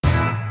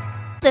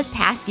This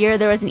past year,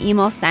 there was an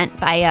email sent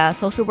by a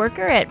social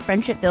worker at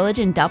Friendship Village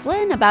in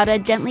Dublin about a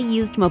gently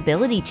used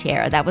mobility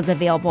chair that was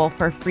available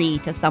for free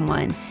to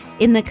someone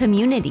in the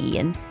community.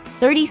 And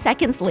 30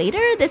 seconds later,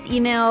 this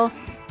email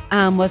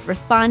was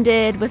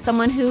responded with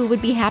someone who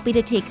would be happy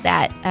to take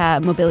that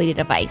mobility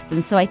device.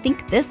 And so I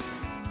think this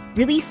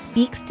really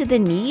speaks to the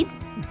need,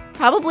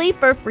 probably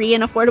for free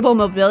and affordable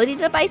mobility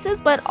devices,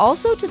 but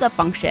also to the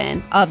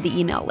function of the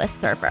email list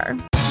server.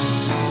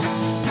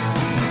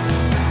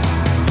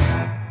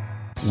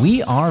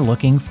 We are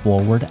looking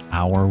forward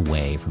our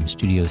way from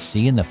Studio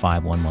C in the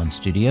 511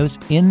 studios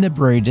in the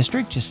Brewery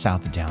District, just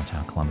south of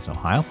downtown Columbus,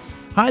 Ohio.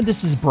 Hi,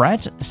 this is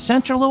Brett.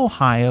 Central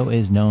Ohio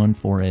is known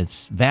for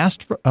its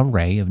vast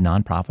array of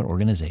nonprofit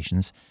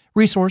organizations,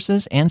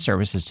 resources, and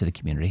services to the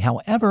community.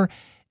 However,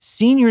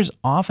 seniors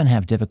often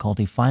have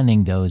difficulty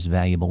finding those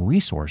valuable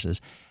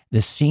resources.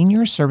 The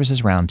Senior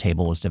Services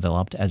Roundtable was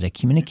developed as a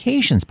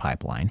communications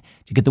pipeline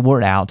to get the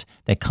word out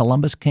that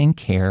Columbus can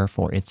care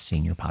for its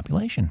senior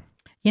population.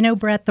 You know,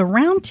 Brett, the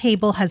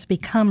Roundtable has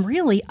become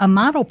really a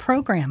model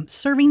program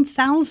serving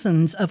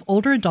thousands of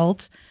older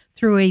adults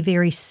through a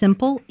very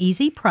simple,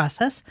 easy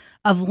process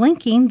of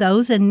linking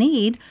those in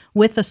need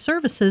with the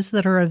services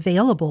that are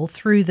available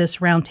through this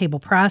Roundtable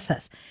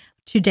process.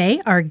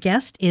 Today, our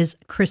guest is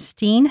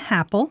Christine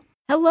Happel.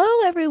 Hello,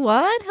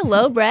 everyone.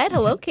 Hello, Brett.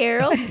 Hello,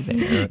 Carol.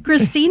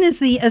 Christine is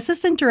the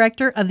Assistant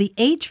Director of the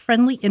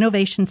Age-Friendly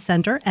Innovation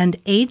Center and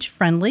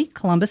Age-Friendly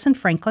Columbus and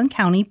Franklin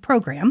County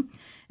program.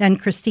 And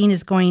Christine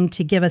is going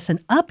to give us an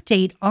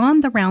update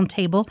on the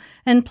Roundtable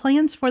and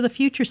plans for the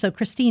future. So,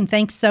 Christine,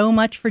 thanks so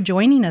much for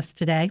joining us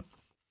today.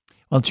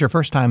 Well, it's your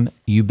first time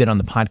you've been on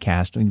the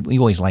podcast. We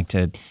always like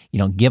to,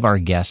 give our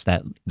guests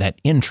that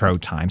intro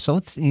time. So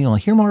let's,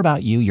 hear more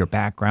about you, your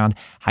background,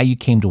 how you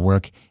came to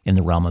work in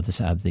the realm of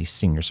these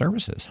senior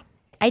services.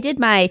 I did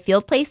my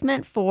field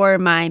placement for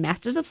my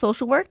Master's of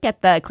Social Work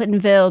at the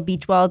Clintonville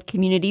Beachweld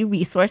Community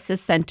Resources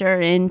Center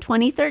in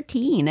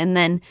 2013. And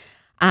then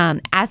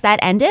as that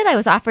ended, I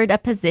was offered a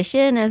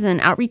position as an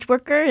outreach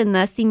worker in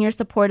the Senior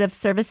Supportive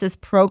Services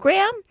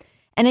Program.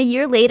 And a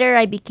year later,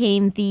 I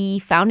became the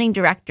founding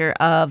director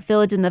of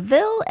Village in the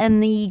Ville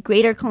and the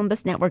Greater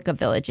Columbus Network of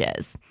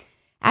Villages.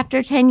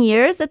 After 10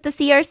 years at the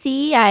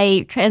CRC,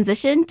 I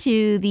transitioned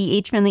to the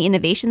Age-Friendly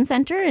Innovation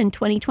Center in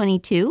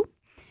 2022.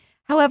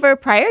 However,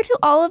 prior to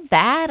all of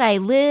that, I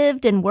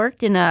lived and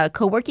worked in a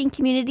co-working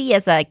community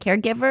as a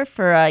caregiver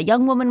for a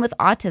young woman with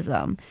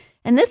autism.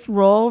 And this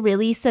role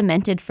really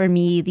cemented for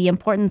me the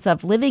importance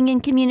of living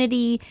in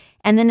community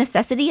and the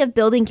necessity of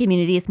building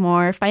communities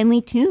more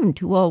finely tuned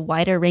to a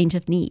wider range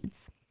of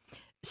needs.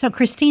 So,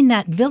 Christine,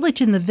 that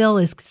Village in the Ville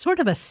is sort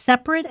of a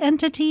separate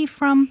entity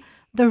from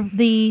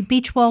the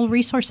Beachweld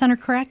Resource Center,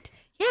 correct?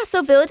 Yeah,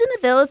 so Village in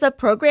the Ville is a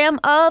program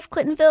of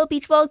Clintonville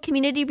Beachweld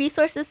Community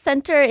Resources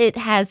Center. It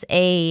has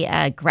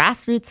a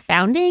grassroots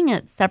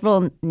founding.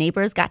 Several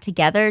neighbors got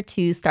together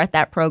to start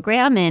that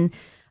program in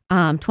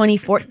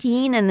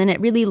 2014, and then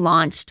it really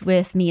launched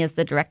with me as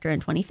the director in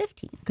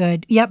 2015.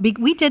 Good. Yeah,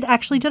 we did a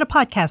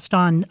podcast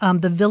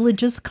on the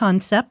Villages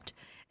concept,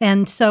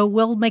 and so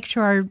we'll make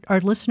sure our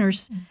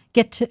listeners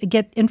get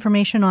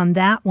information on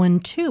that one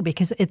too,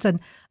 because it's an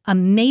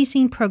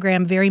amazing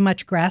program, very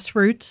much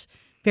grassroots,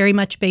 very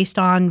much based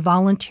on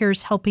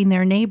volunteers helping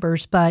their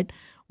neighbors, but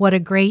what a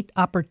great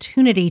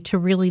opportunity to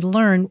really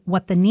learn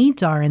what the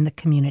needs are in the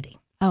community.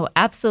 Oh,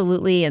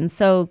 absolutely. And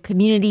so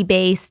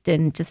community-based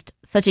and just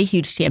such a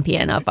huge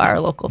champion of our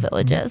local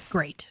villages.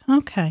 Great.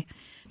 Okay.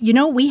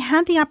 We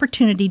had the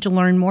opportunity to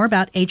learn more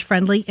about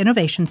Age-Friendly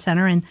Innovation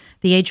Center and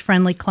the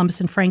Age-Friendly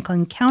Columbus and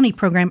Franklin County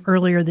program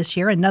earlier this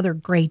year, another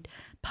great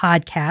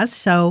podcast.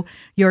 So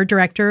your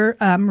director,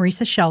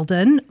 Marisa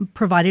Sheldon,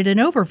 provided an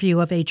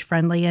overview of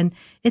Age-Friendly and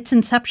its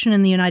inception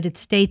in the United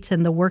States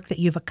and the work that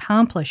you've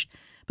accomplished.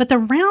 But the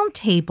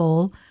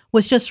Roundtable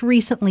was just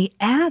recently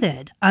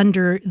added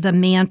under the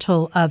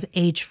mantle of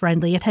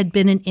Age-Friendly. It had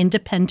been an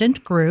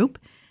independent group,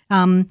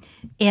 and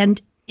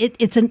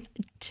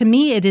to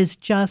me, it is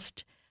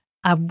just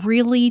a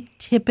really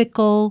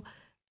typical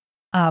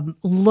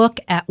look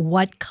at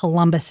what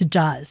Columbus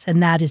does,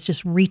 and that is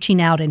just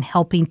reaching out and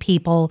helping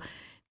people,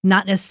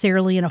 not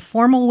necessarily in a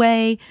formal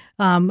way,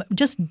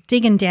 just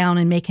digging down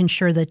and making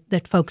sure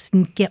that folks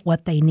get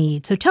what they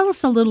need. So tell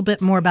us a little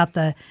bit more about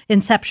the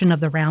inception of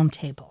the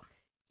Roundtable.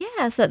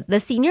 Yeah, so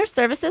the Senior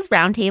Services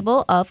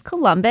Roundtable of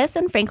Columbus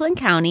and Franklin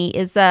County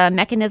is a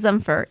mechanism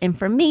for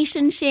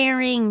information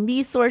sharing,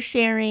 resource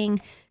sharing,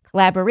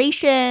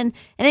 collaboration,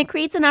 and it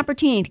creates an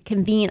opportunity to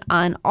convene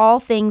on all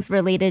things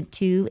related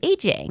to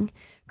aging.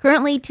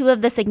 Currently, 2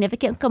 of the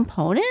significant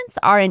components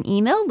are an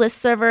email list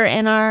server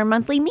and our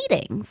monthly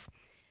meetings.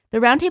 The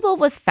Roundtable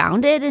was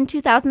founded in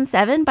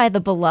 2007 by the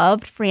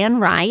beloved Fran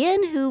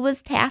Ryan, who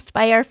was tasked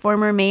by our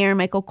former mayor,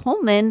 Michael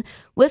Coleman,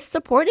 with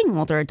supporting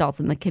older adults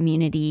in the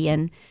community.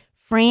 And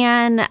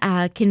Fran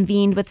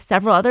convened with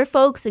several other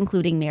folks,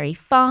 including Mary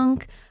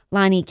Funk,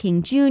 Lonnie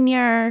King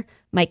Jr.,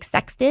 Mike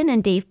Sexton,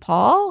 and Dave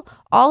Paul,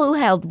 all who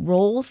held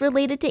roles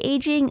related to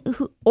aging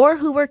or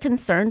who were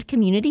concerned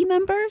community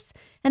members.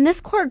 And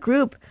this core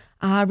group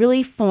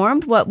really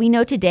formed what we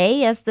know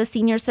today as the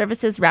Senior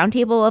Services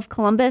Roundtable of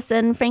Columbus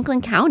and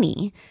Franklin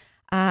County.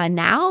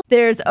 Now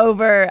there's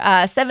over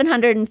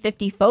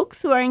 750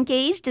 folks who are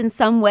engaged in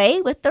some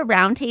way with the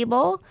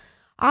roundtable.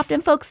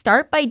 Often folks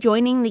start by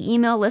joining the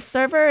email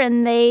listserver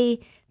and they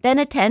then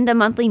attend a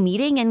monthly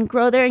meeting and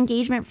grow their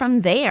engagement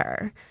from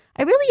there.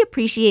 I really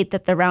appreciate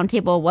that the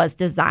roundtable was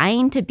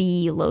designed to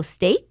be low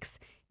stakes.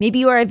 Maybe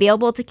you are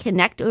available to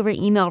connect over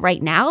email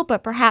right now,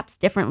 but perhaps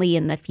differently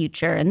in the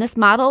future. And this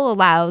model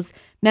allows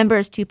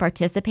members to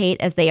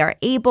participate as they are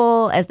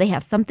able, as they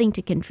have something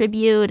to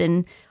contribute.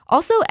 And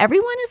also,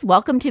 everyone is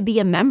welcome to be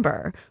a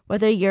member,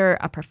 whether you're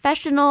a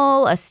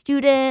professional, a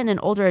student, an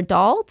older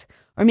adult,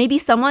 or maybe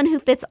someone who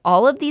fits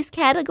all of these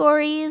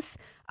categories,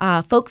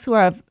 folks who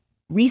have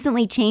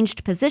recently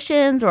changed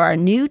positions or are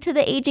new to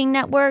the aging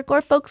network,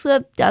 or folks who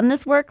have done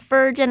this work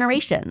for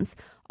generations.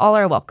 All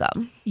are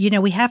welcome.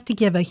 We have to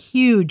give a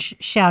huge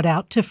shout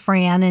out to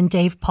Fran and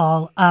Dave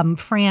Paul.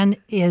 Fran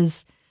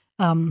is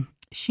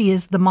she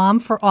is the mom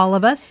for all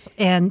of us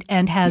and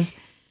has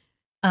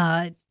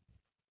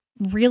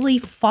really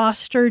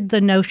fostered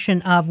the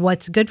notion of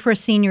what's good for a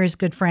senior is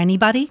good for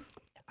anybody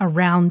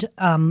around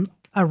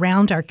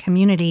our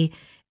community.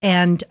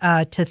 And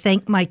to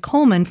thank Mike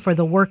Coleman for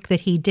the work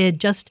that he did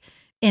just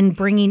in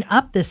bringing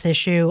up this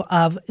issue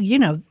of,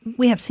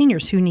 we have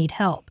seniors who need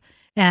help.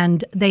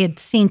 And they had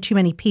seen too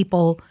many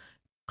people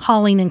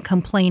calling and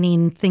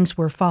complaining things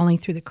were falling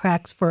through the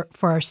cracks for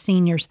our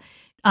seniors.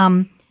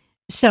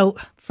 So,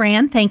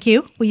 Fran, thank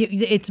you.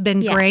 It's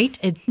been great.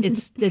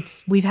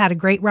 It's we've had a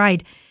great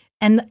ride.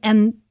 And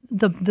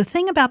the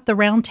thing about the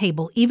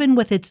roundtable, even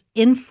with its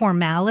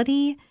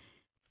informality,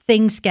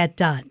 things get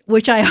done,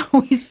 which I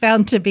always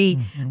found to be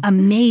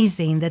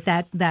amazing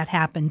that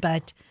happened.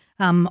 But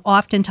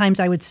oftentimes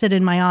I would sit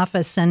in my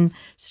office and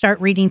start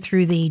reading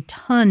through the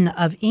ton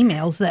of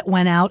emails that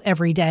went out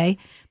every day,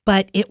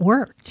 but it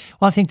worked.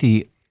 Well, I think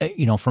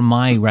from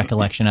my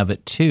recollection of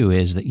it too,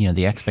 is that,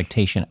 the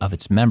expectation of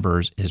its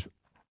members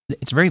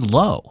it's very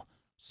low.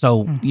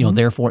 So,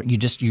 therefore you're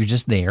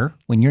just there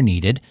when you're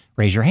needed,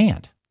 raise your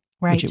hand.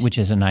 Right. Which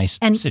is a nice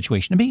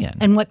situation to be in.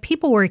 And what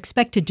people were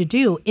expected to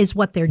do is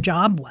what their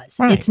job was.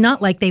 Right. It's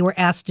not like they were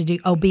asked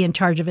to be in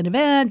charge of an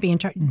event, be in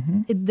charge,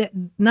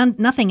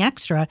 nothing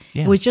extra.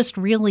 Yeah. It was just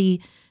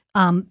really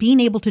being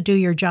able to do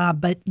your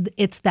job. But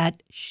it's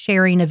that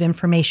sharing of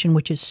information,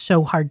 which is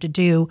so hard to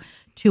do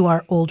to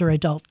our older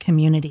adult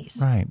communities.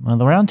 Right. Well,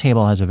 the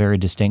Roundtable has a very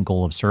distinct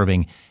goal of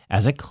serving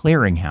as a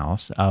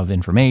clearinghouse of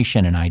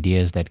information and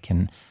ideas that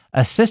can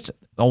assist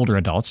older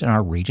adults in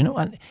our region.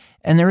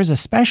 And there is a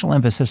special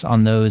emphasis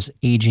on those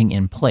aging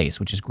in place,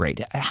 which is great.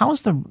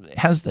 Has the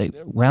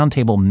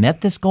Roundtable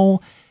met this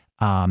goal?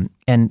 And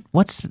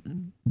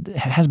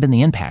has been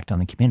the impact on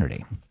the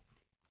community?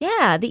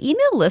 Yeah, the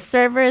email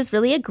listserver is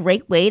really a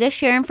great way to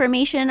share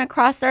information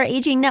across our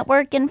aging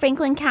network in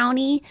Franklin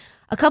County.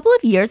 A couple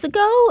of years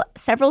ago,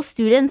 several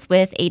students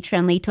with Age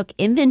Friendly took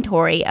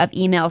inventory of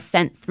emails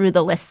sent through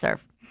the listserv.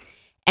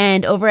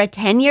 And over a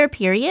 10-year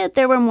period,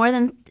 there were more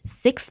than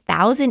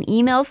 6,000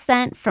 emails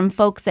sent from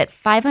folks at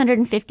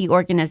 550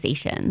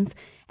 organizations.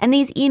 And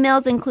these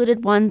emails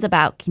included ones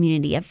about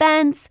community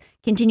events,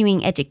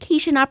 continuing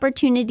education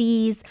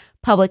opportunities,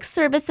 public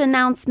service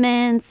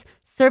announcements,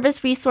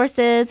 service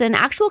resources, and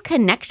actual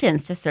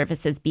connections to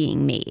services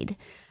being made.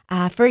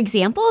 For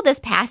example, this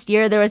past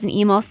year, there was an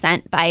email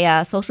sent by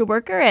a social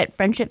worker at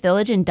Friendship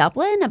Village in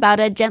Dublin about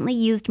a gently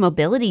used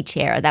mobility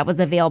chair that was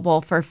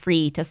available for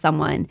free to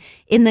someone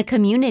in the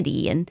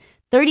community. And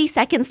 30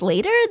 seconds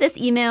later, this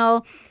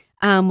email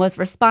was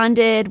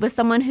responded with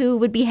someone who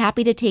would be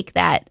happy to take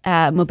that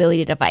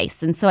mobility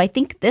device. And so I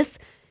think this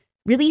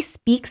really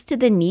speaks to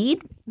the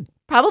need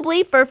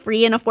probably for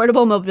free and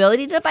affordable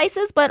mobility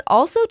devices, but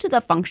also to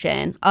the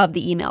function of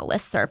the email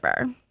list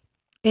server.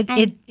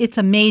 It's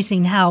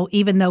amazing how,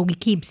 even though we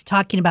keep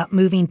talking about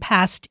moving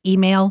past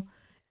email,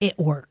 it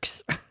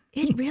works.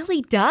 It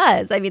really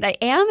does. I mean, I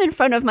am in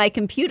front of my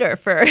computer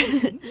for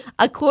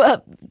a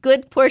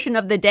good portion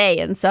of the day.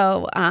 And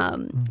so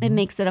it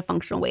makes it a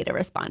functional way to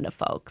respond to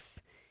folks.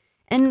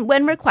 And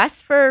when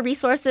requests for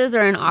resources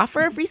or an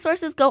offer of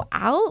resources go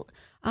out,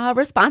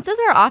 responses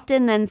are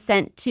often then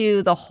sent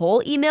to the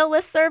whole email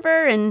list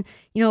server. And,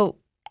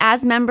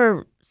 as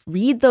members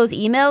read those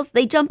emails,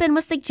 they jump in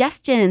with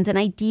suggestions and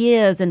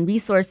ideas and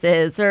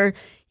resources, or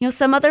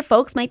some other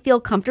folks might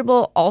feel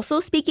comfortable also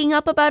speaking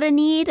up about a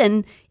need,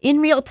 and in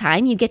real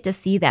time, you get to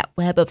see that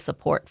web of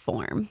support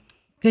form.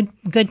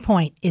 Good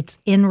point. It's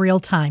in real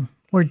time.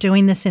 We're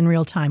doing this in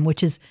real time,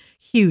 which is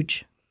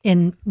huge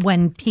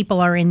when people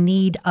are in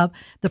need of.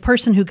 The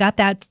person who got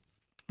that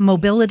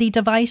mobility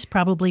device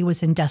probably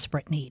was in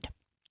desperate need.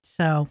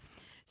 So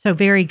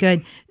very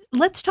good.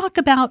 Let's talk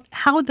about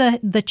how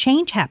the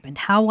change happened.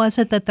 How was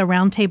it that the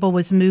Roundtable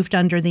was moved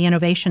under the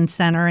Innovation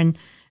Center? And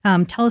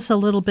tell us a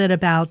little bit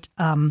about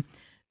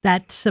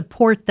that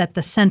support that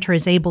the center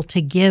is able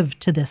to give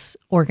to this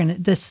I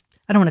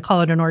don't want to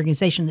call it an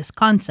organization, this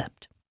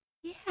concept.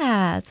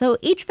 Yeah, so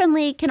Age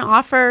Friendly can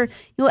offer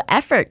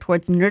effort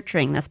towards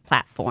nurturing this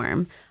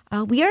platform.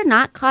 We are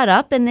not caught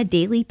up in the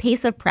daily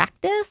pace of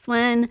practice.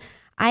 When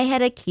I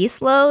had a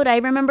caseload, I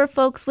remember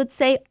folks would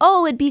say,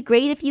 oh, it'd be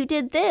great if you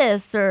did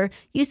this, or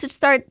you should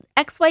start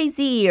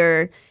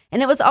XYZ,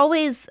 and it was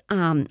always,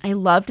 I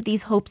loved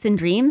these hopes and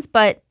dreams,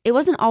 but it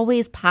wasn't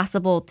always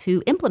possible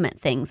to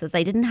implement things as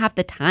I didn't have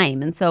the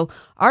time. And so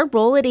our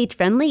role at Age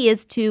Friendly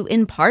is to,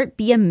 in part,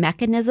 be a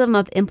mechanism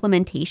of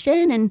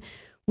implementation. And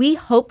we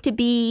hope to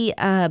be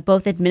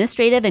both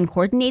administrative and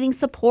coordinating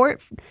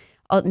support,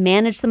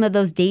 manage some of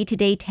those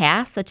day-to-day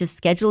tasks, such as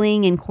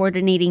scheduling and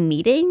coordinating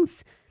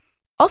meetings.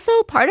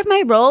 Also, part of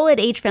my role at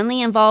Age Friendly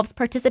involves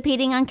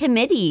participating on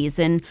committees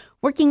and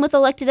working with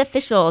elected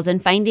officials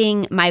and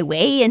finding my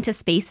way into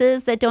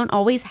spaces that don't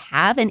always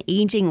have an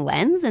aging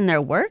lens in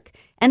their work,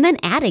 and then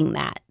adding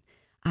that.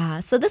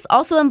 So this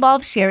also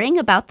involves sharing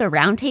about the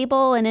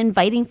roundtable and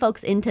inviting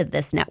folks into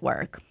this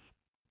network.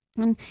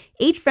 And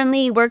Age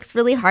Friendly works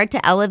really hard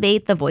to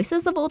elevate the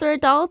voices of older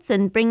adults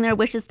and bring their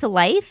wishes to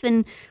life.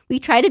 And we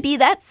try to be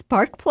that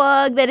spark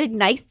plug that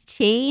ignites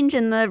change.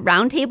 And the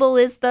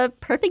roundtable is the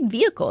perfect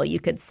vehicle, you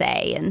could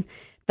say. And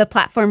the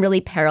platform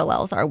really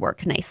parallels our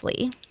work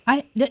nicely.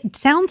 It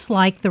sounds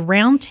like the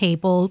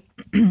roundtable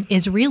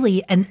is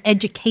really an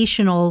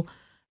educational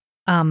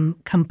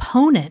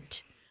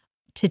component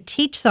to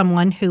teach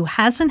someone who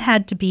hasn't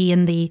had to be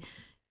in the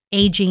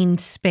aging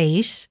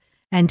space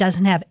and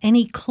doesn't have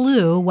any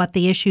clue what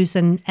the issues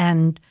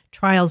and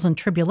trials and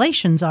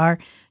tribulations are.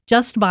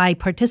 Just by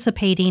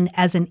participating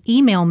as an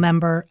email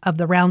member of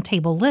the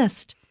roundtable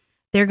list,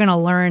 they're going to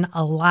learn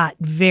a lot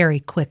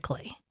very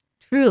quickly.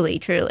 Truly,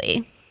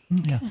 truly.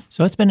 Yeah.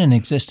 So it's been in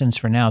existence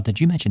for now,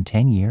 did you mention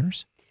 10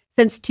 years?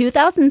 Since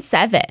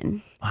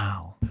 2007.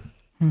 Wow.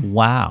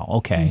 Wow.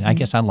 Okay. I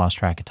guess I lost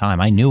track of time.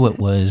 I knew it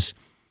was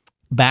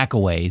back a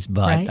ways,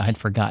 but Right. I'd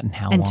forgotten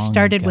how long And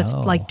started with ago.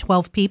 like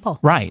 12 people.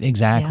 Right,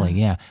 exactly.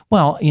 Yeah.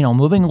 Well,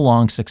 moving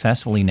along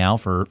successfully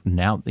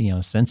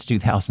since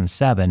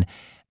 2007,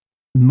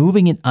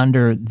 moving it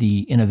under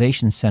the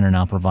Innovation Center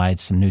now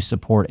provides some new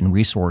support and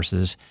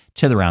resources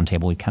to the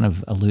roundtable. We kind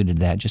of alluded to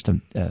that just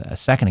a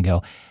second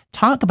ago.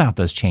 Talk about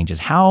those changes.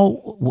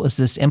 How was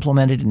this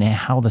implemented and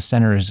how the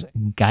center is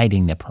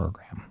guiding the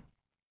program?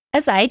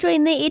 As I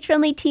joined the Age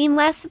Friendly team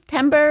last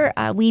September,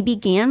 we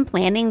began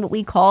planning what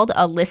we called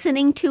a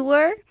listening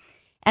tour.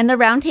 And the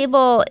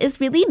roundtable is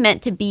really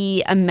meant to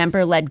be a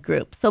member-led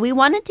group. So we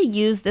wanted to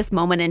use this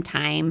moment in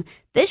time,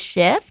 this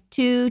shift,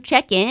 to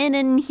check in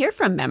and hear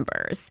from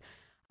members.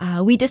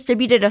 We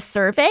distributed a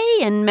survey,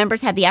 and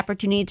members had the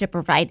opportunity to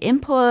provide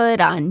input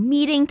on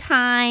meeting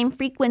time,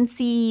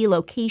 frequency,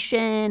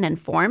 location,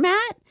 and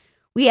format.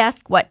 We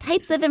asked what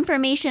types of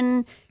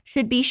information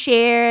should be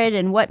shared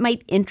and what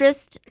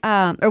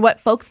what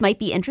folks might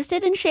be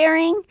interested in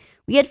sharing.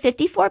 We had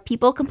 54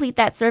 people complete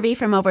that survey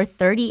from over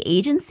 30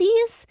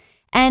 agencies.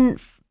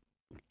 And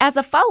as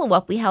a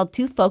follow-up, we held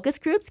 2 focus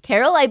groups.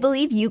 Carol, I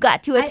believe you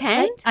got to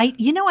attend.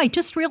 I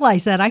just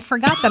realized that. I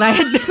forgot that I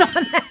had been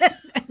on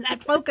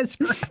that focus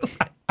group.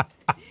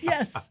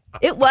 Yes.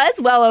 It was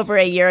well over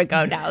a year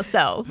ago now,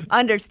 so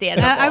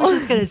understandable. I was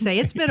just going to say,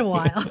 it's been a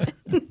while.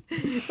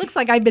 Looks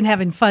like I've been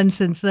having fun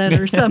since then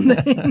or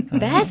something.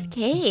 Best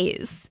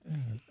case.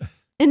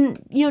 And,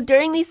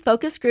 during these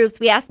focus groups,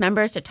 we asked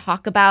members to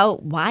talk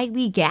about why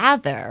we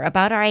gather,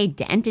 about our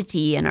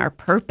identity and our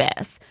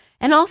purpose,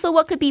 and also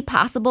what could be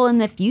possible in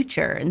the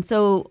future. And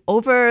so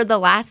over the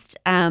last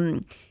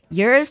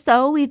year or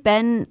so, we've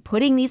been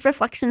putting these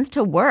reflections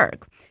to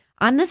work.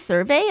 On the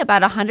survey,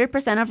 about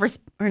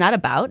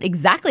 100%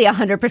 exactly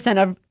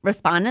 100% of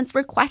respondents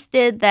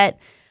requested that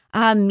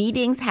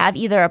meetings have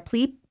either a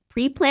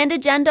pre-planned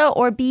agenda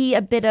or be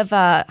a bit of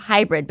a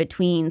hybrid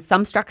between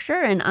some structure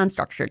and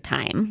unstructured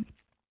time.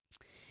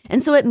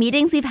 And so at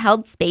meetings, we've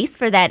held space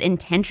for that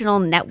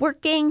intentional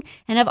networking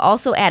and have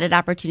also added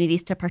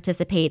opportunities to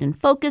participate in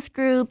focus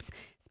groups,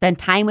 spend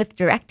time with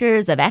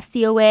directors of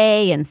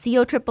FCOA and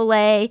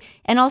COAAA,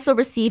 and also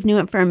receive new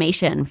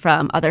information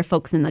from other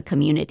folks in the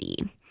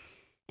community.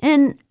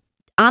 And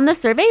on the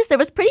surveys, there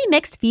was pretty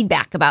mixed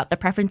feedback about the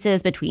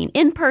preferences between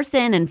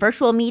in-person and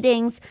virtual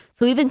meetings.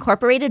 So we've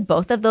incorporated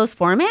both of those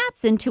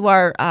formats into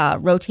our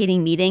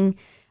rotating meeting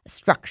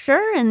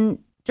structure. And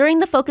during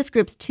the focus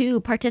groups,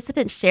 too,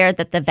 participants shared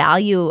that the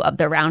value of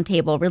the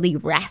roundtable really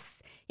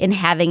rests in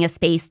having a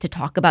space to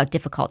talk about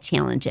difficult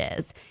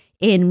challenges,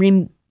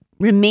 in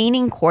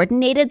remaining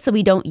coordinated so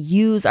we don't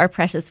use our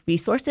precious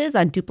resources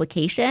on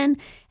duplication,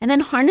 and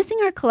then harnessing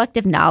our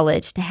collective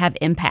knowledge to have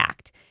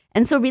impact.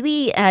 And so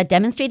really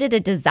demonstrated a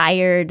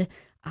desired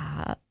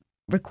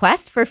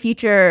request for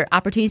future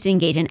opportunities to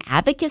engage in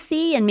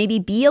advocacy and maybe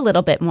be a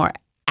little bit more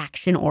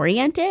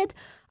action-oriented.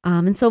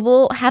 And so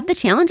we'll have the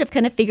challenge of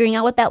kind of figuring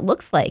out what that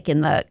looks like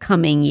in the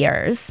coming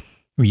years.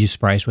 Were you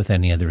surprised with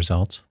any of the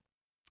results?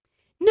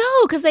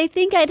 No, because I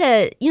think I'd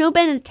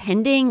been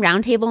attending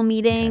roundtable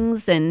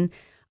meetings. Okay. And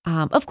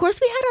of course,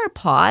 we had our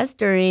pause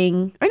not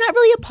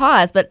really a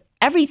pause, but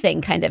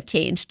everything kind of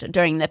changed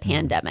during the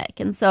pandemic.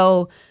 And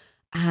so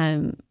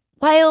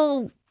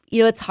while,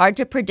 it's hard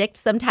to predict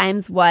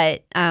sometimes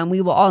what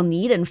we will all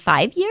need in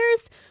 5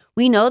 years,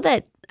 we know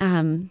that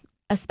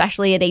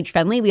especially at Age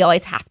Friendly, we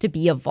always have to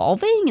be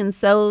evolving. And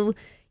so,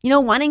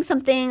 wanting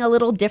something a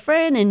little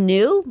different and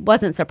new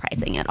wasn't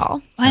surprising at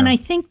all. And I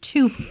think,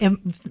 too,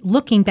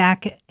 looking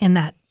back in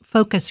that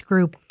focus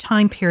group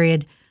time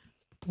period,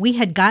 we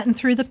had gotten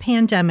through the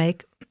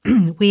pandemic.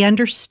 We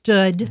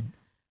understood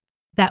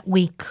that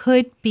we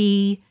could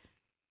be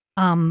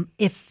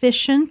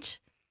efficient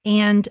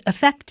and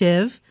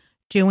effective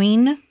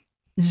doing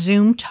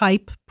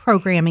Zoom-type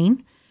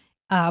programming.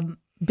 And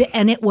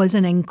it was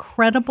an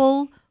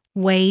incredible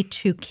way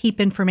to keep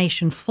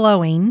information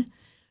flowing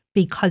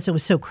because it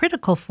was so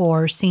critical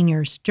for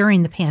seniors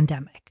during the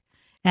pandemic.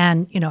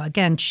 And,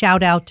 again,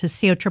 shout out to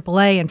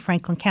COAAA and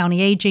Franklin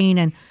County Aging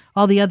and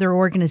all the other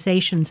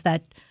organizations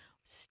that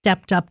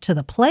stepped up to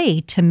the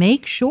plate to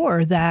make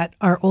sure that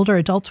our older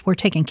adults were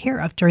taken care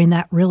of during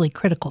that really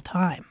critical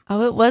time.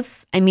 Oh, it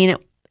was.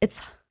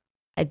 It's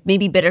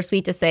maybe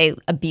bittersweet to say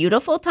a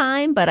beautiful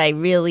time, but I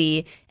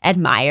really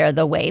admire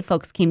the way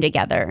folks came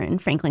together in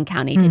Franklin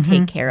County to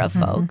take care of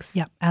folks.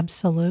 Yeah,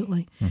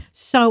 absolutely.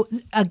 So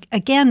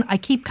again, I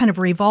keep kind of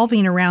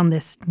revolving around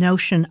this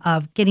notion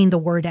of getting the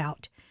word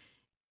out.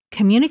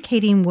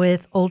 Communicating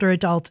with older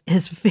adults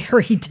is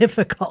very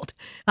difficult.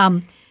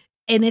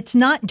 And it's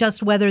not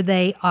just whether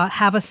they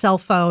have a cell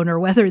phone or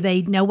whether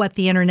they know what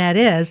the internet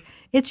is.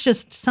 It's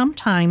just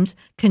sometimes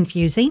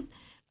confusing.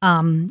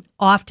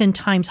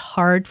 Oftentimes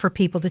hard for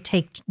people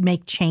to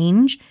make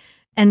change.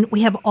 And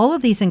we have all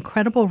of these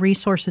incredible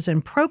resources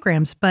and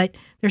programs, but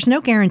there's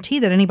no guarantee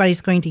that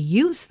anybody's going to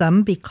use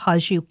them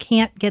because you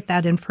can't get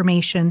that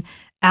information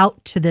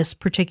out to this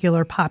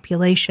particular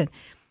population.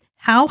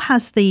 How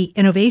has the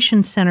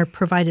Innovation Center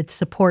provided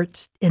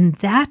support in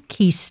that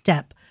key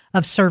step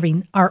of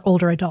serving our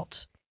older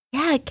adults?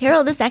 Yeah,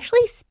 Carol, this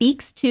actually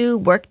speaks to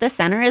work the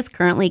center is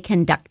currently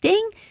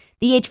conducting.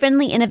 The Age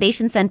Friendly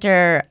Innovation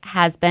Center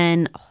has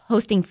been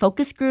hosting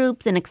focus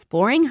groups and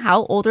exploring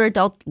how older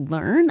adults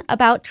learn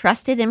about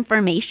trusted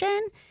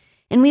information.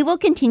 And we will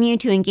continue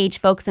to engage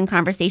folks in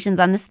conversations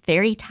on this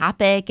very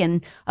topic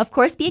and, of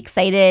course, be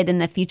excited in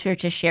the future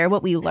to share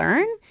what we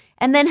learn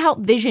and then help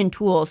vision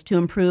tools to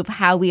improve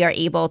how we are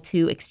able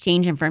to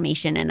exchange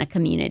information in a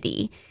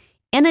community.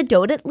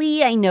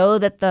 Anecdotally, I know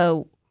that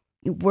the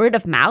word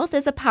of mouth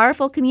is a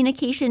powerful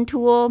communication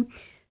tool.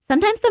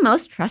 Sometimes the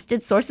most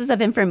trusted sources of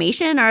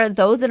information are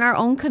those in our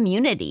own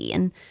community.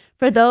 And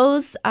for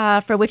those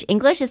for which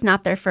English is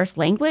not their first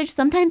language,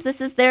 sometimes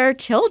this is their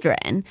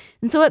children.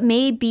 And so it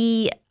may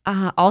be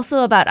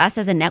also about us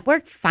as a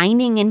network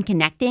finding and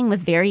connecting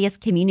with various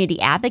community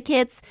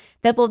advocates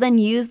that will then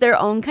use their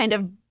own kind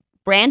of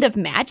brand of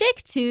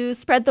magic to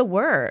spread the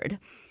word.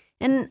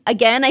 And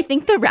again, I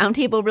think the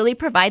Roundtable really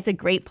provides a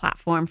great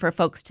platform for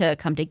folks to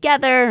come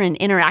together and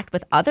interact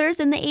with others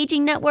in the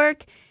aging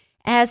network,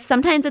 as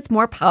sometimes it's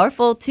more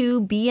powerful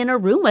to be in a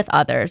room with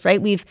others,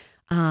 right? We've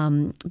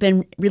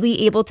been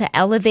really able to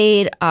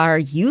elevate our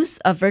use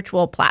of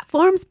virtual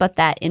platforms, but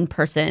that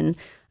in-person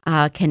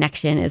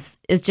connection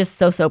is just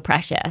so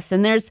precious.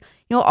 And there's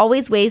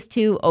always ways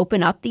to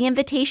open up the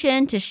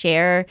invitation to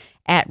share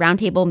at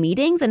Roundtable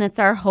meetings, and it's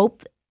our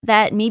hope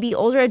that maybe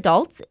older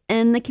adults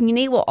in the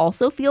community will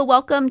also feel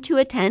welcome to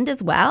attend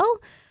as well.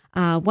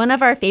 One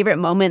of our favorite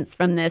moments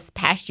from this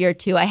past year,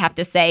 too, I have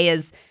to say,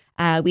 is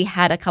we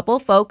had a couple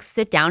folks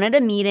sit down at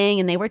a meeting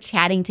and they were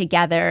chatting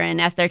together.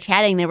 And as they're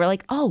chatting, they were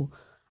like, oh,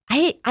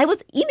 I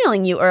was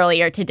emailing you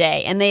earlier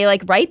today. And they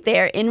right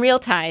there in real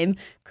time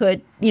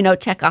could,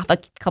 check off a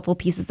couple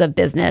pieces of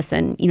business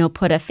and,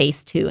 put a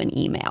face to an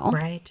email.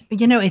 Right.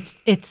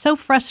 It's so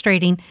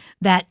frustrating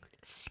that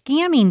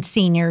scamming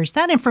seniors,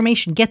 that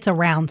information gets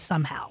around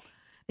somehow.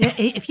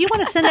 If you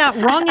want to send out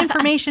wrong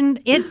information,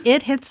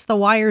 it hits the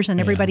wires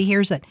and everybody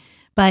hears it.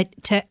 But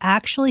to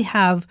actually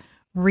have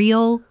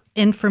real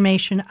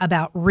information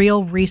about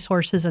real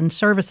resources and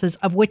services,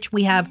 of which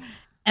we have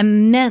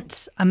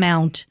immense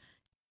amount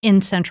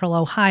in Central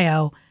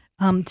Ohio,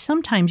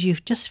 sometimes you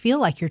just feel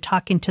like you're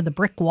talking to the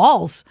brick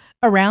walls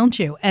around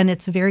you, and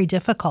it's very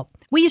difficult.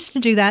 We used to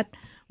do that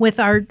with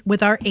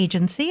our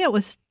agency. It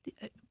was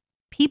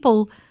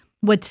people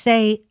would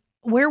say,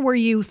 where were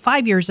you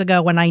 5 years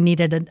ago when I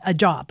needed a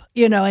job?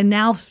 And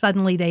now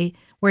suddenly they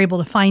were able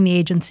to find the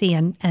agency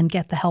and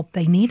get the help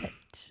they needed.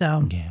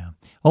 So, yeah.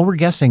 Well, we're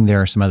guessing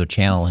there are some other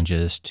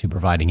challenges to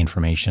providing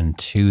information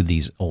to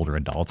these older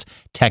adults.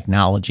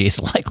 Technology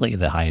is likely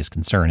the highest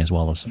concern, as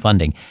well as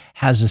funding.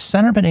 Has the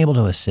center been able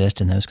to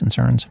assist in those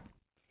concerns?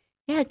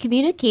 Yeah,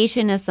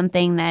 communication is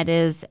something that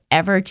is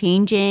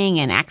ever-changing,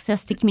 and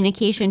access to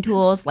communication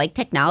tools like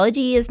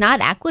technology is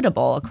not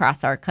equitable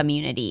across our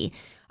community.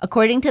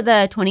 According to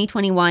the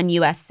 2021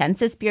 U.S.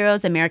 Census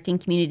Bureau's American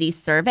Community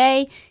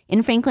Survey,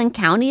 in Franklin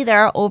County,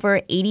 there are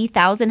over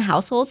 80,000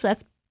 households, so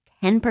that's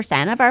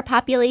 10% of our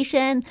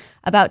population,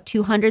 about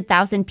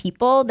 200,000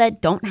 people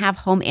that don't have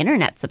home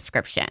internet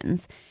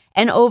subscriptions,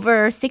 and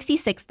over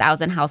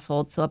 66,000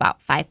 households, so about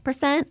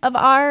 5% of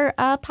our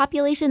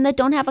population that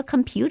don't have a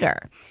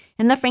computer.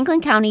 And the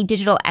Franklin County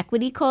Digital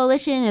Equity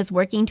Coalition is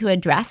working to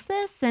address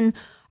this, and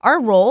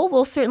our role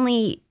will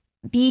certainly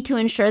be to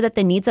ensure that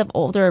the needs of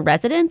older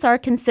residents are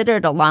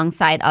considered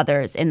alongside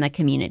others in the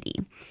community.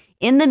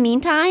 In the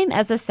meantime,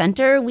 as a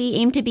center, we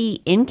aim to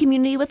be in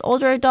community with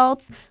older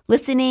adults,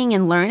 listening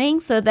and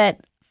learning so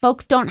that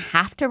folks don't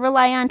have to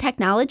rely on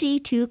technology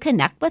to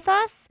connect with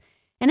us.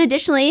 And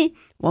additionally,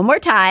 one more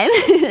time,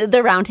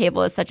 the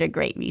Roundtable is such a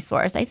great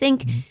resource. I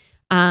think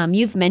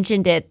you've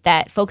mentioned it,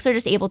 that folks are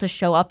just able to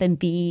show up and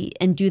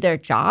do their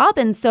job.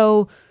 And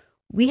so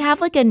we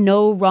have like a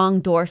no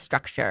wrong door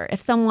structure.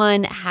 If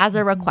someone has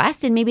a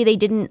request and maybe they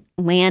didn't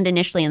land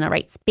initially in the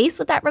right space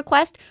with that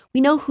request, we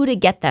know who to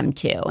get them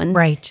to. And,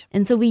 right.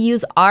 And so we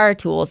use our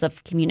tools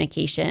of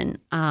communication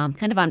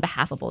kind of on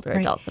behalf of older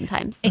adults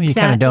sometimes. Well, you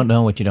kind of don't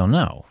know what you don't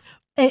know.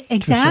 Exactly.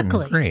 To a certain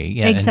degree.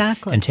 Yeah,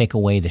 exactly. And take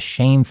away the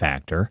shame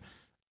factor.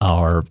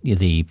 Or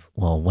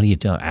what are you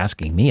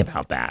asking me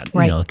about that?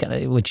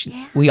 Right. Which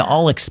we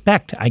all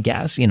expect, I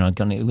guess.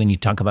 When you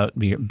talk about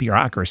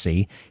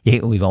bureaucracy,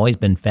 we've always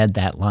been fed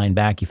that line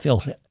back. You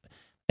feel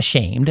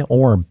ashamed,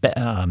 or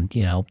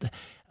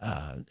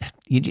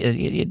you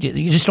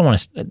just don't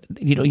want to.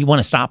 You want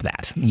to stop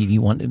that.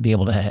 You want to be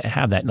able to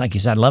have that. Like you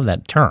said, I love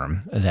that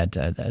term.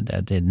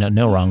 That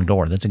no wrong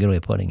door. That's a good way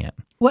of putting it.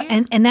 Well,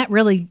 and that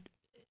really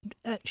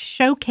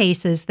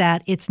showcases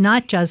that it's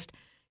not just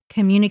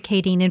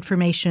communicating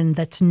information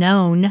that's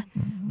known,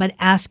 but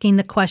asking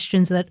the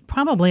questions that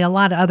probably a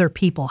lot of other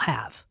people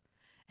have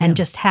and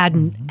just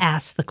hadn't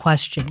asked the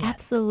question yet.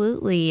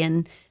 Absolutely.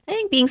 And I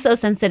think being so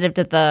sensitive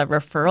to the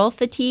referral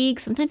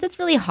fatigue, sometimes it's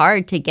really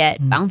hard to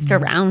get bounced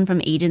around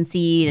from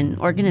agency and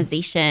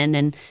organization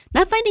and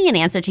not finding an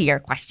answer to your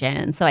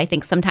question. So I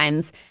think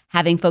sometimes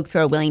having folks who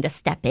are willing to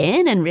step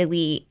in and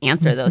really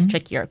answer those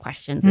trickier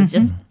questions is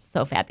just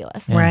so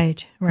fabulous. Yeah.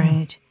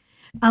 Right.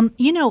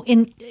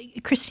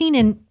 Christine,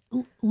 in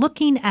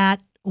looking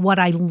at what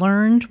I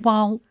learned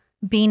while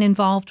being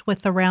involved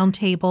with the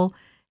Roundtable,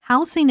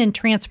 housing and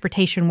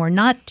transportation were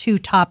not two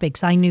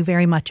topics I knew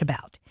very much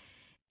about.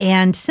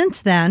 And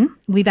since then,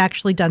 we've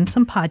actually done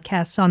some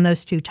podcasts on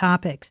those two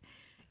topics.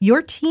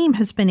 Your team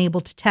has been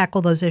able to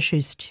tackle those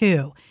issues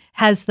too.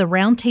 Has the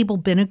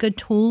Roundtable been a good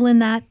tool in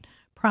that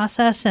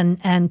process?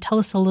 And tell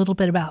us a little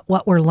bit about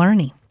what we're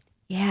learning.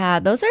 Yeah,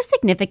 those are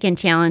significant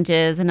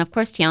challenges, and of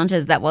course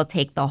challenges that will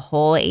take the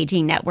whole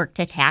aging network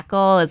to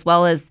tackle, as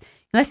well as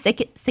a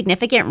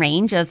significant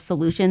range of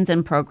solutions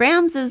and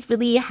programs, as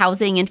really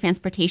housing and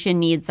transportation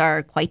needs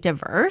are quite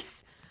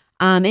diverse.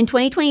 In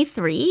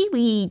 2023,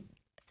 we,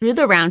 through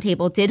the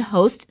Roundtable, did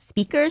host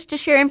speakers to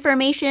share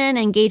information,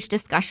 engage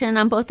discussion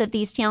on both of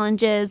these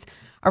challenges.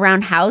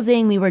 Around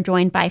housing, we were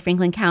joined by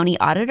Franklin County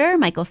Auditor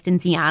Michael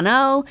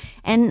Stinziano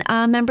and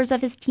members of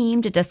his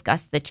team to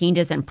discuss the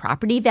changes in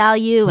property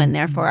value and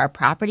therefore our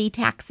property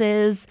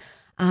taxes.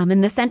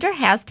 And the center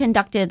has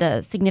conducted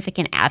a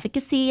significant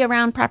advocacy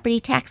around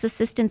property tax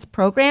assistance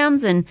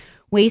programs and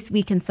ways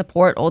we can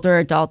support older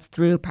adults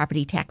through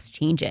property tax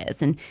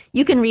changes. And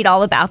you can read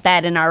all about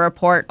that in our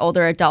report,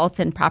 Older Adults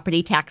and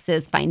Property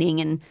Taxes,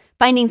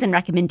 Findings and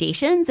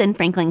Recommendations in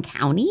Franklin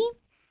County.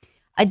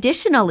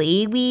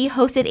 Additionally, we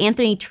hosted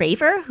Anthony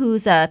Traver,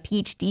 who's a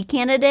PhD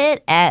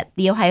candidate at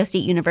The Ohio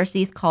State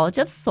University's College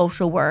of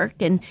Social Work,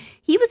 and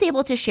he was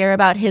able to share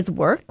about his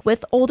work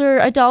with older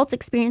adults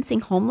experiencing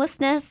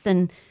homelessness.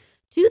 And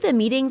two of the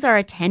meetings are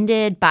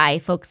attended by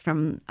folks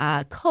from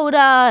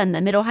CODA and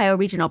the Mid-Ohio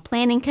Regional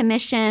Planning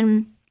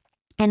Commission,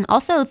 and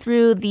also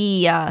through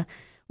the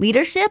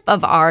leadership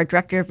of our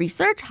Director of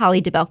Research,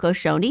 Holly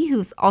DeBelco-Shoney,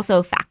 who's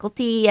also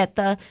faculty at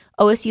the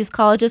OSU's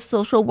College of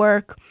Social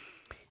Work.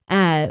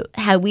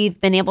 How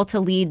we've been able to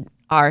lead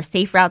our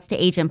Safe Routes to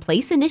Age in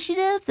Place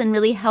initiatives and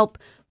really help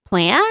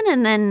plan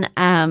and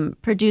then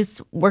produce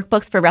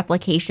workbooks for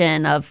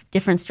replication of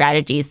different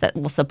strategies that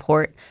will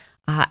support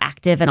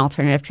active and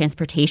alternative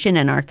transportation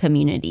in our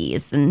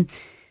communities, and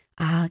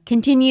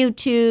continue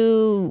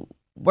to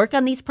work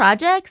on these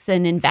projects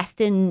and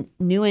invest in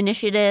new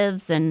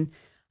initiatives. And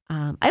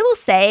I will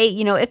say,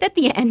 if at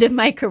the end of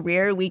my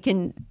career we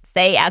can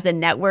say as a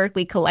network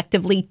we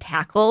collectively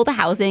tackled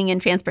housing and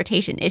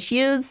transportation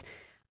issues,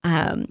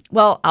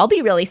 I'll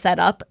be really set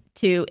up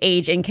to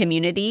age in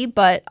community,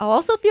 but I'll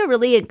also feel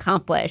really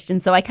accomplished.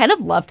 And so I kind of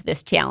loved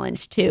this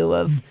challenge too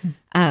of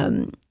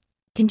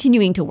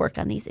continuing to work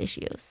on these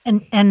issues.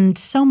 And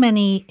so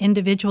many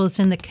individuals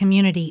in the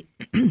community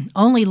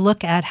only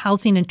look at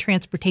housing and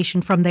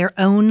transportation from their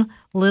own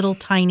little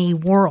tiny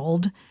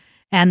world.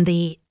 And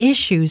the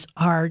issues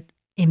are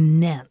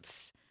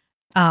immense,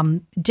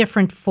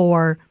 different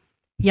for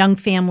young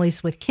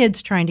families with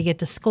kids trying to get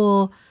to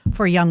school,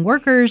 for young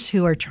workers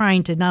who are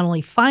trying to not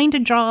only find a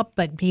job,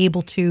 but be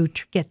able to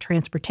get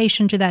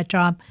transportation to that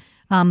job.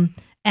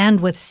 And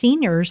with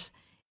seniors,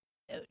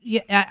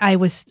 I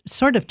was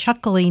sort of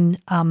chuckling.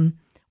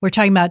 We're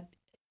talking about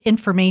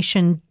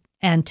information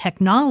and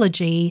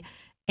technology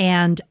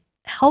and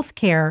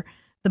healthcare.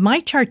 The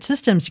MyChart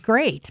system's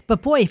great,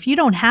 but boy, if you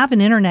don't have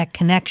an internet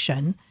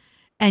connection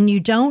and you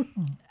don't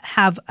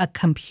have a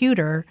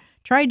computer,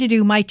 try to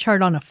do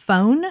MyChart on a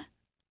phone.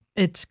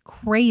 It's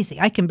crazy.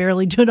 I can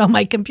barely do it on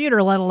my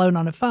computer, let alone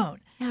on a phone.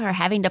 or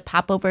having to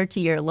pop over to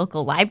your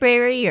local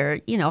library or,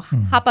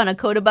 hop on a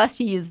CODA bus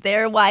to use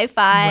their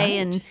Wi-Fi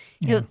and,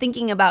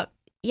 thinking about,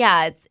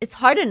 it's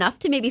hard enough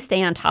to maybe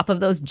stay on top of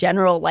those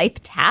general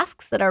life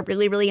tasks that are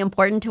really, really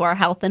important to our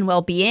health and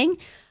well-being,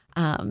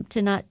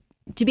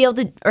 to be able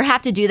to, or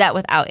have to do that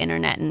without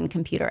internet and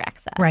computer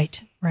access. Right.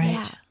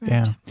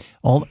 Yeah.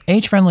 Well,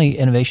 Age Friendly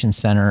Innovation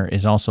Center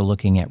is also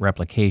looking at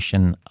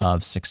replication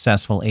of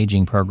successful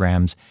aging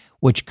programs,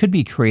 which could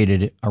be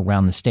created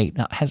around the state.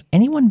 Now, has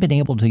anyone been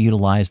able to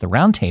utilize the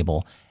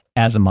Roundtable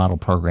as a model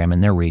program in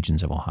their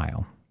regions of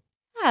Ohio?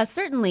 Yeah,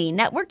 certainly.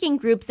 Networking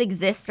groups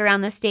exist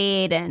around the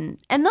state, and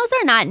those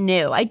are not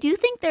new. I do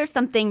think there's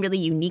something really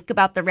unique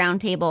about the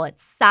Roundtable,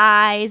 its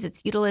size,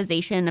 its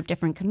utilization of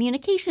different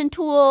communication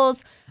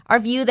tools, our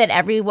view that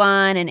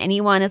everyone and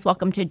anyone is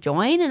welcome to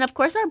join, and of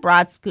course our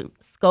broad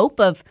scope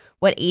of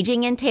what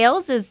aging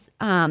entails is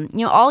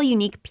all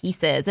unique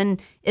pieces. And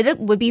it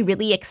would be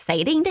really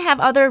exciting to have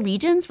other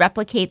regions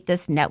replicate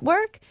this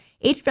network.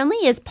 Age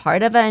Friendly is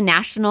part of a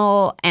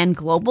national and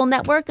global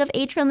network of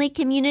age-friendly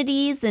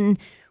communities, and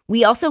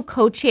we also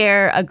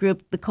co-chair a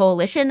group, the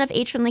Coalition of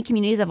Age-Friendly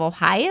Communities of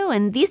Ohio,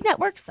 and these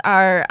networks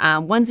are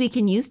ones we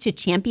can use to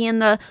champion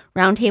the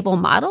Roundtable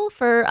model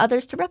for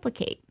others to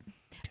replicate.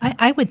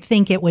 I would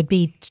think it would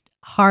be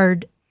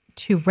hard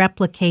to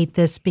replicate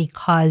this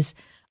because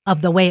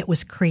of the way it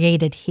was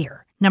created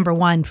here. Number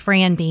one,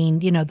 Fran being,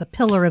 the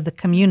pillar of the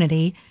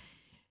community,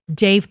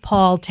 Dave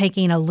Paul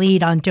taking a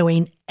lead on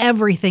doing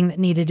everything that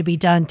needed to be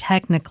done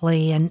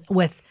technically, and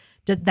with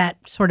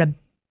that sort of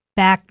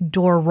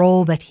backdoor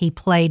role that he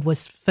played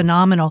was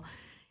phenomenal.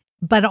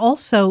 But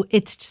also,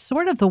 it's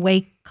sort of the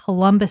way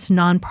Columbus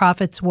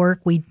nonprofits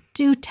work. We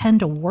do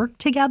tend to work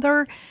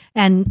together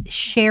and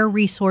share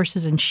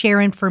resources and share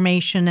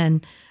information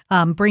and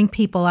bring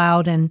people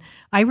out. And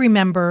I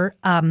remember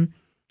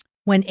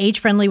when Age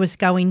Friendly was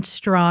going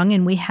strong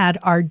and we had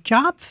our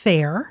job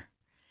fair,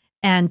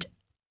 and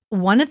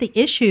one of the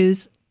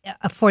issues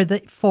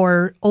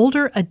for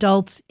older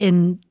adults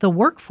in the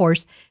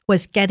workforce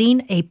was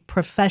getting a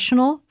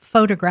professional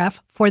photograph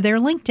for their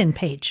LinkedIn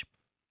page.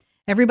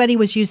 Everybody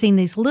was using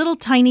these little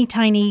tiny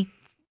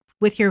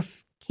with your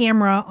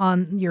camera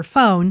on your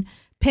phone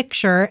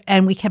picture,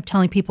 and we kept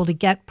telling people to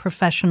get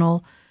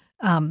professional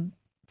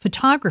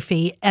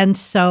photography. And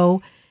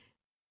so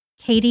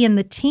Katie and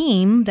the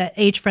team, that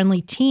Age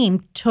Friendly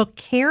team, took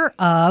care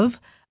of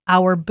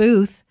our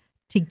booth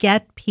to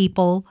get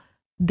people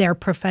their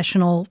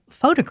professional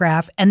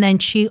photograph. And then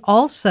she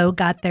also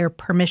got their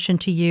permission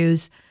to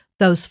use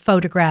those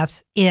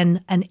photographs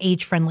in an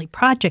age-friendly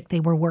project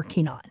they were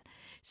working on.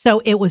 So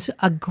it was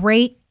a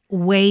great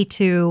way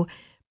to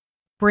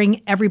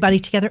bring everybody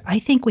together. I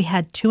think we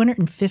had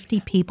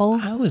 250 people.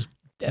 I was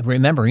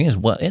remembering it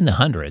was in the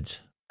hundreds.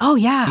 Oh,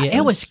 yeah.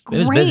 It was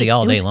great. It was busy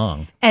all day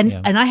long. And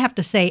I have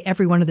to say,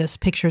 every one of those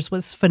pictures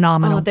was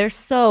phenomenal. Oh, they're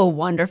so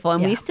wonderful.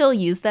 And we still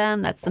use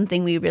them. That's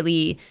something we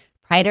really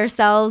pride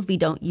ourselves. We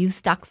don't use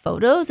stock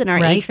photos in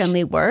our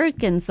age-friendly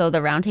work. And so the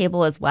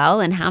Roundtable as well,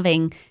 and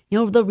having,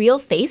 the real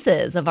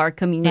faces of our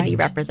community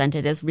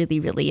represented is really,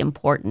 really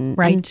important.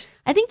 Right. And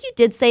I think you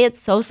did say it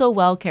so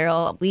well,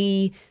 Carol.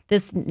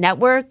 This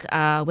network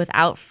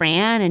without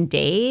Fran and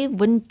Dave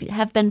wouldn't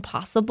have been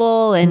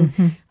possible.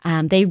 And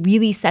they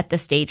really set the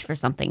stage for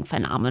something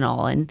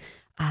phenomenal. And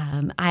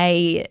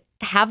I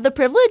have the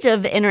privilege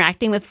of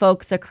interacting with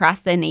folks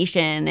across the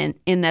nation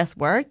in this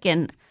work,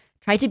 and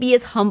try to be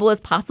as humble as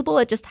possible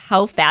at just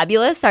how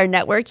fabulous our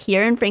network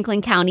here in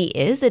Franklin County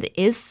is. It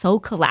is so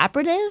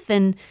collaborative,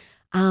 and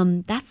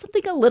that's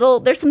something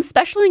there's some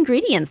special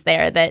ingredients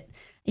there that,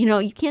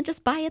 you can't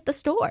just buy at the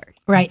store.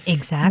 Right,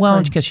 exactly.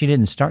 Well, because they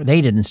didn't start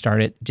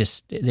it,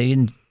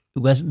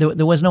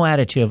 there was no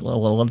attitude of,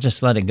 well, we'll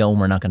just let it go and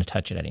we're not going to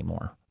touch it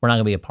anymore. We're not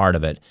going to be a part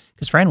of it.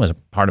 Because Fran was a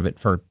part of it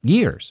for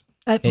years.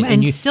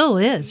 And still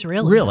is,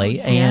 really. Really,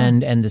 yeah.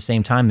 And at the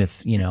same time,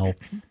 if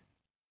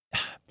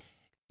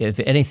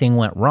anything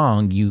went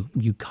wrong,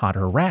 you caught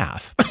her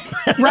wrath.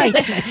 Right.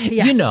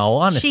 Yes.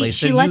 Honestly.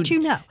 She let you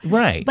know.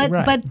 Right.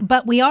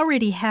 But we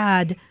already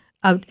had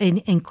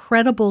an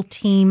incredible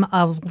team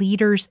of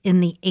leaders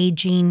in the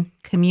aging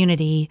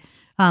community.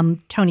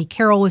 Tony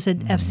Carroll was at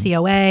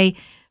FCOA.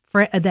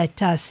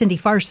 Cindy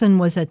Farson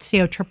was at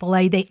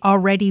COAAA. They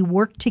already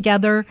worked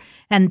together,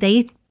 and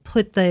they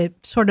put the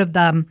sort of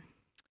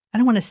I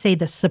don't want to say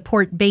the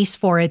support base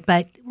for it,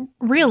 but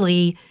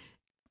really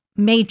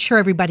made sure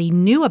everybody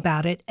knew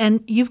about it.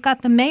 And you've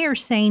got the mayor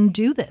saying,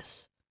 do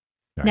this.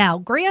 Right. Now,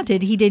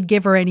 granted, he didn't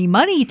give her any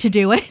money to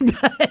do it,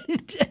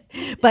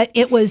 but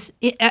it was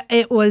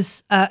I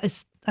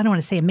don't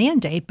want to say a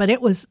mandate, but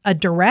it was a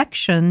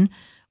direction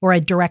or a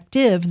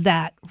directive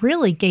that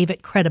really gave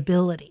it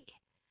credibility.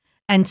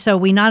 And so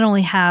we not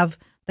only have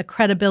the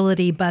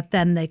credibility, but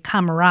then the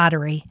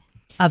camaraderie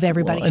of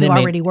everybody who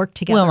already worked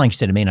together. Well, like you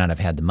said, it may not have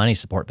had the money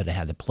support, but it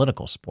had the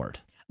political support.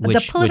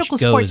 Which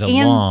goes a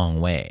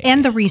long way.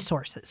 And the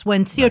resources.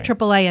 When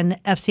COAAA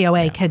and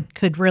FCOA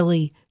could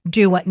really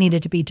do what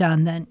needed to be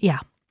done, then, yeah.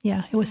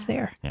 Yeah, it was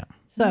there. Yeah.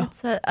 So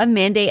That's a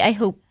mandate I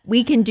hope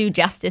we can do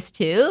justice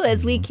to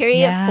as we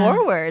carry it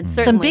forward,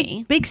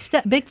 certainly.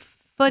 Some big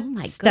foot Oh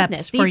my steps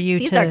goodness. for you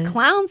these to. are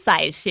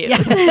clown-sized shoes.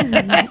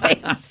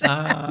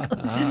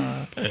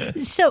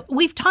 So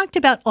we've talked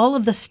about all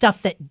of the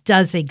stuff that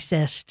does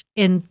exist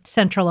in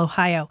Central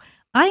Ohio.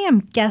 I am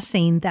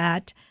guessing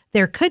that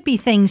there could be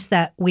things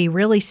that we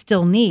really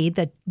still need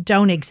that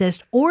don't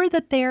exist, or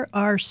that there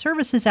are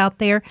services out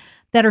there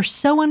that are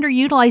so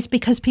underutilized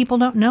because people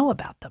don't know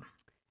about them.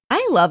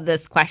 I love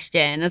this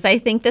question, as I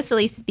think this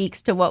really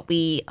speaks to what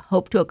we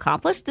hope to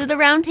accomplish through the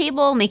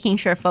roundtable, making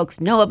sure folks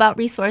know about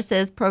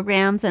resources,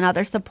 programs, and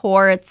other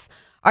supports.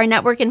 Our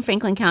network in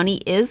Franklin County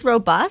is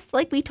robust,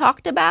 like we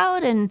talked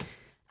about. And,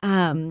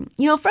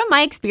 from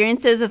my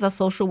experiences as a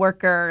social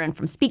worker and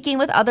from speaking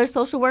with other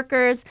social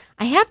workers,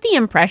 I have the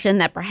impression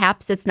that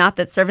perhaps it's not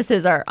that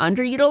services are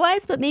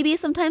underutilized, but maybe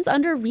sometimes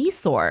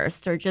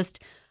under-resourced or just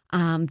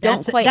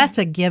That's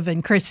a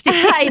given, Christine.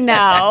 I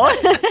know.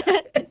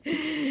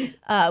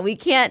 We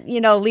can't,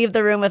 leave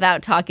the room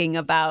without talking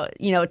about,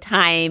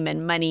 time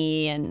and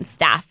money and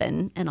staff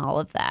and all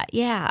of that.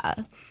 Yeah.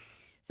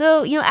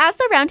 So, as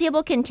the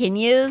roundtable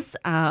continues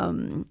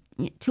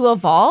to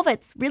evolve,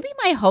 it's really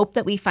my hope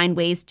that we find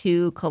ways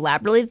to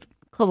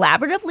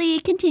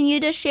collaboratively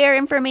continue to share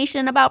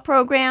information about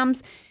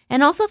programs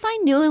and also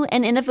find new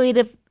and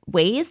innovative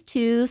ways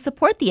to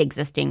support the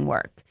existing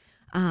work.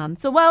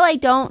 So while I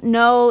don't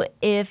know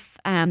if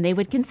they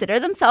would consider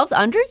themselves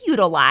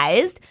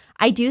underutilized,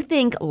 I do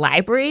think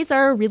libraries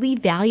are a really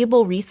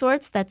valuable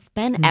resource that's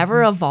been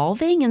ever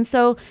evolving. And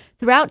so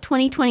throughout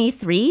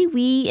 2023,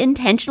 we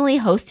intentionally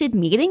hosted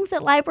meetings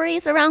at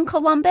libraries around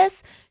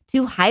Columbus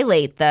to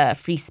highlight the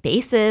free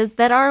spaces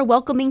that are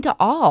welcoming to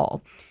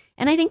all.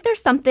 And I think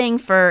there's something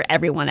for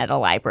everyone at a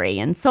library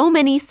and so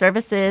many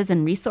services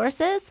and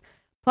resources,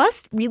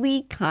 plus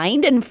really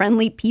kind and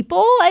friendly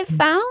people I've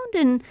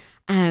found.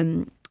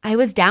 And I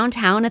was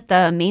downtown at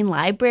the main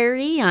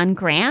library on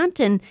Grant,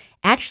 and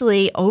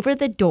actually over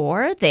the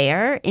door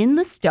there in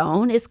the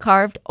stone is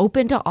carved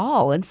 "Open to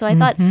All." And so I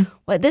thought,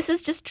 well, this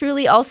is just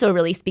truly also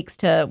really speaks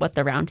to what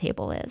the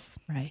roundtable is.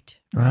 Right.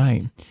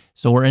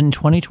 So we're in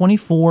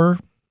 2024.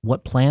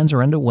 What plans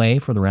are underway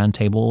for the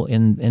roundtable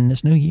in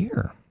this new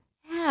year?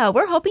 Yeah,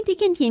 we're hoping to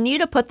continue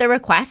to put the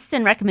requests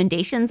and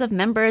recommendations of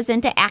members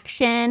into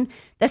action.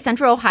 The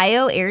Central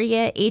Ohio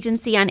Area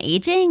Agency on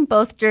Aging,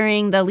 both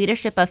during the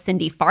leadership of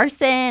Cindy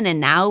Farson and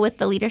now with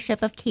the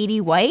leadership of Katie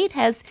White,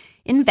 has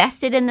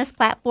invested in this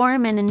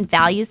platform and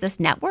values this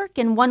network.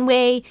 And one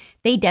way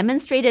they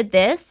demonstrated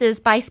this is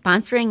by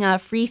sponsoring a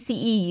free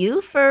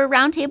CEU for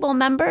roundtable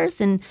members.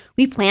 And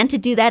we plan to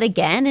do that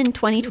again in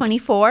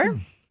 2024.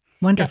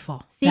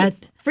 Wonderful.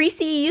 Free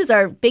CEUs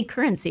are big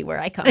currency where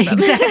I come from.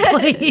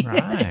 Exactly.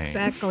 Right.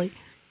 Exactly.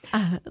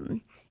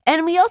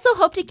 And we also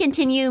hope to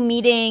continue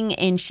meeting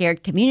in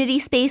shared community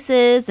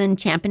spaces and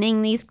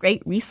championing these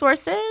great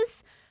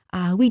resources.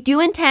 We do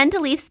intend to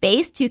leave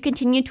space to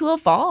continue to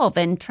evolve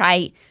and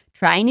try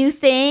new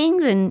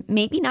things and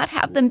maybe not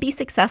have them be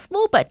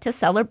successful, but to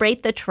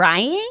celebrate the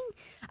trying.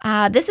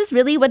 This is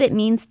really what it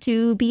means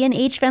to be an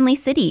age-friendly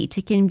city,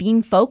 to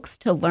convene folks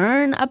to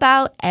learn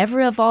about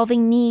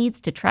ever-evolving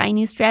needs, to try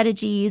new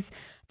strategies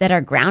that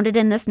are grounded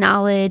in this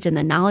knowledge and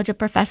the knowledge of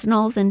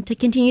professionals, and to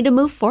continue to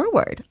move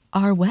forward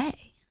our way.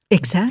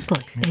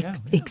 Exactly.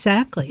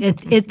 Exactly.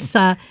 It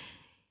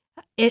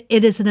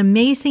is an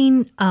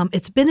amazing.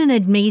 It's been an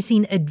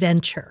amazing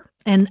adventure,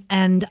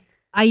 and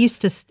I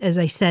used to, as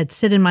I said,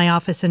 sit in my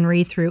office and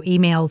read through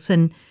emails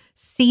and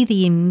see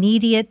the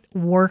immediate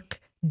work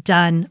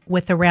done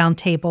with the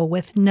roundtable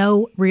with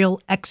no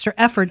real extra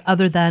effort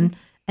other than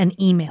an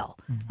email.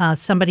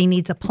 Somebody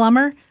needs a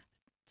plumber.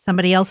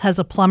 Somebody else has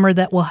a plumber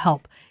that will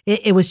help.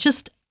 It was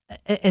just,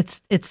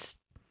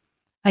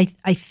 I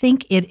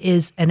think it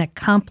is an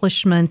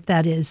accomplishment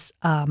that is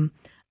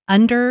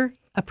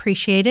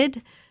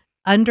underappreciated,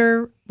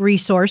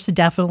 under-resourced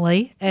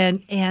definitely,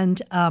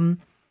 and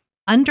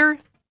under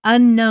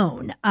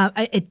unknown.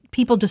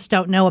 People just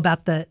don't know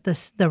about the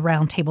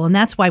roundtable, and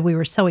that's why we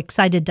were so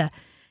excited to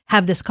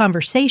have this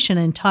conversation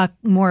and talk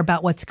more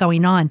about what's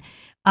going on.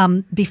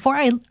 Before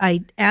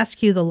I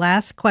ask you the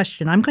last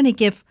question, I'm going to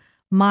give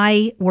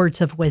my words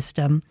of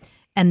wisdom,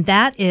 and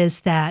that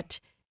is that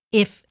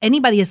if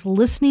anybody is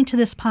listening to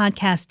this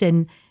podcast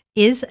and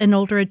is an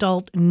older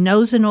adult,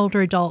 knows an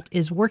older adult,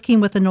 is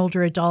working with an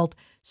older adult,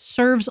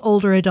 serves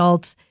older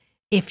adults,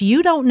 if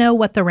you don't know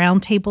what the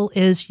roundtable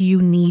is, you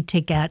need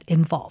to get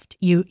involved.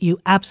 You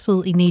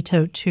absolutely need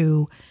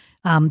to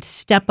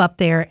step up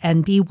there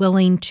and be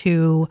willing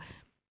to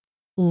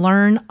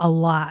learn a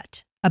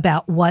lot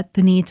about what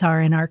the needs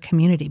are in our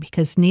community,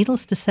 because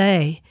needless to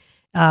say,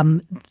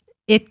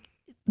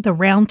 the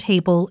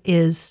roundtable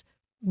is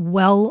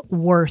well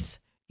worth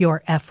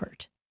your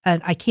effort.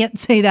 And I can't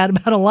say that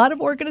about a lot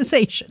of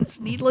organizations,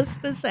 needless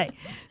to say.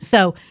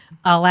 So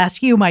I'll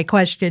ask you my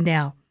question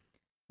now.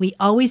 We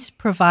always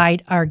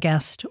provide our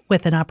guest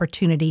with an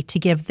opportunity to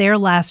give their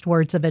last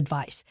words of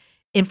advice,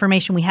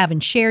 information we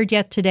haven't shared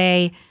yet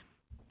today,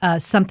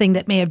 something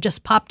that may have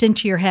just popped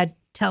into your head.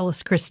 tell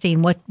us,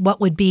 Christine, what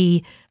would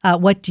be,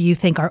 what do you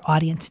think our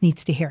audience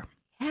needs to hear?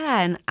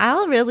 Yeah, and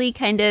I'll really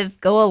kind of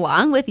go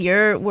along with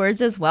your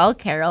words as well,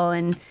 Carol.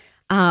 And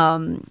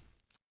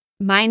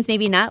mine's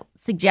maybe not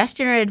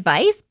suggestion or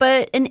advice,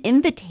 but an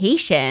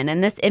invitation.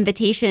 And this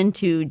invitation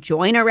to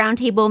join a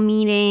roundtable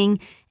meeting,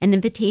 an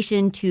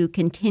invitation to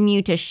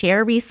continue to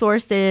share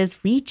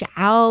resources, reach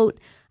out,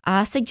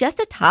 suggest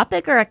a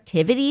topic or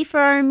activity for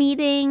our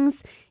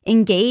meetings,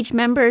 engage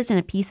members in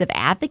a piece of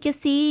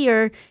advocacy,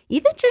 or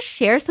even just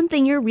share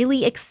something you're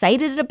really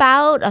excited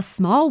about, a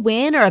small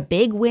win or a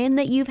big win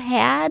that you've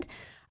had,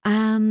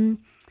 or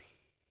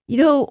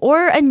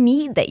a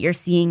need that you're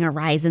seeing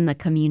arise in the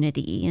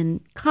community.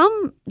 And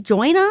come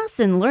join us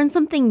and learn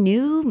something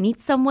new,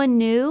 meet someone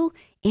new,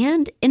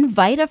 and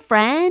invite a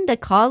friend, a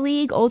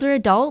colleague, older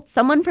adult,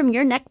 someone from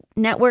your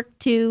network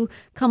to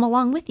come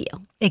along with you.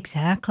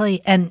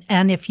 Exactly. And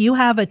if you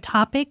have a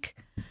topic,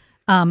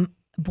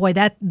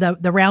 that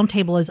the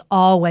roundtable is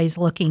always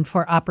looking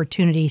for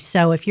opportunities.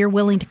 So if you're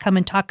willing to come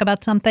and talk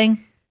about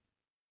something,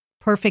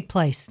 perfect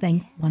place.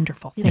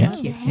 Wonderful.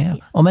 Thank you. Yeah.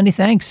 Well, many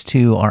thanks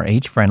to our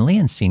age-friendly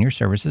and senior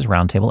services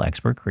roundtable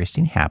expert,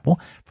 Christine Happel,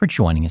 for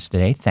joining us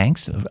today.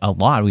 Thanks a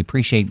lot. We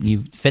appreciate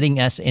you fitting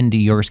us into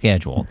your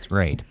schedule. It's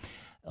great.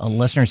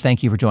 Listeners,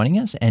 thank you for joining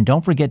us. And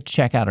don't forget to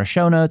check out our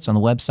show notes on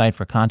the website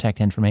for contact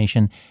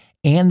information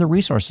and the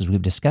resources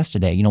we've discussed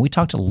today. We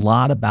talked a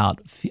lot about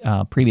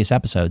previous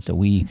episodes that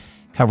we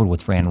covered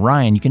with Fran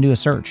Ryan. You can do a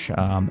search.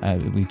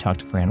 We talked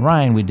to Fran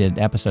Ryan. We did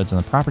episodes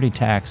on the property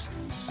tax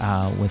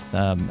with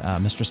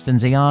Mr.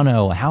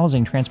 Stenziano,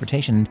 housing,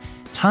 transportation,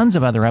 tons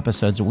of other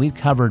episodes that we've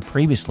covered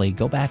previously.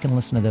 Go back and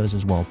listen to those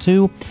as well,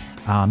 too.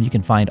 You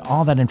can find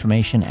all that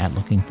information at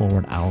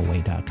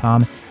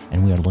lookingforwardourway.com,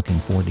 and we are looking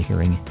forward to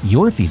hearing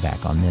your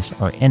feedback on this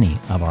or any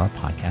of our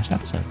podcast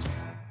episodes.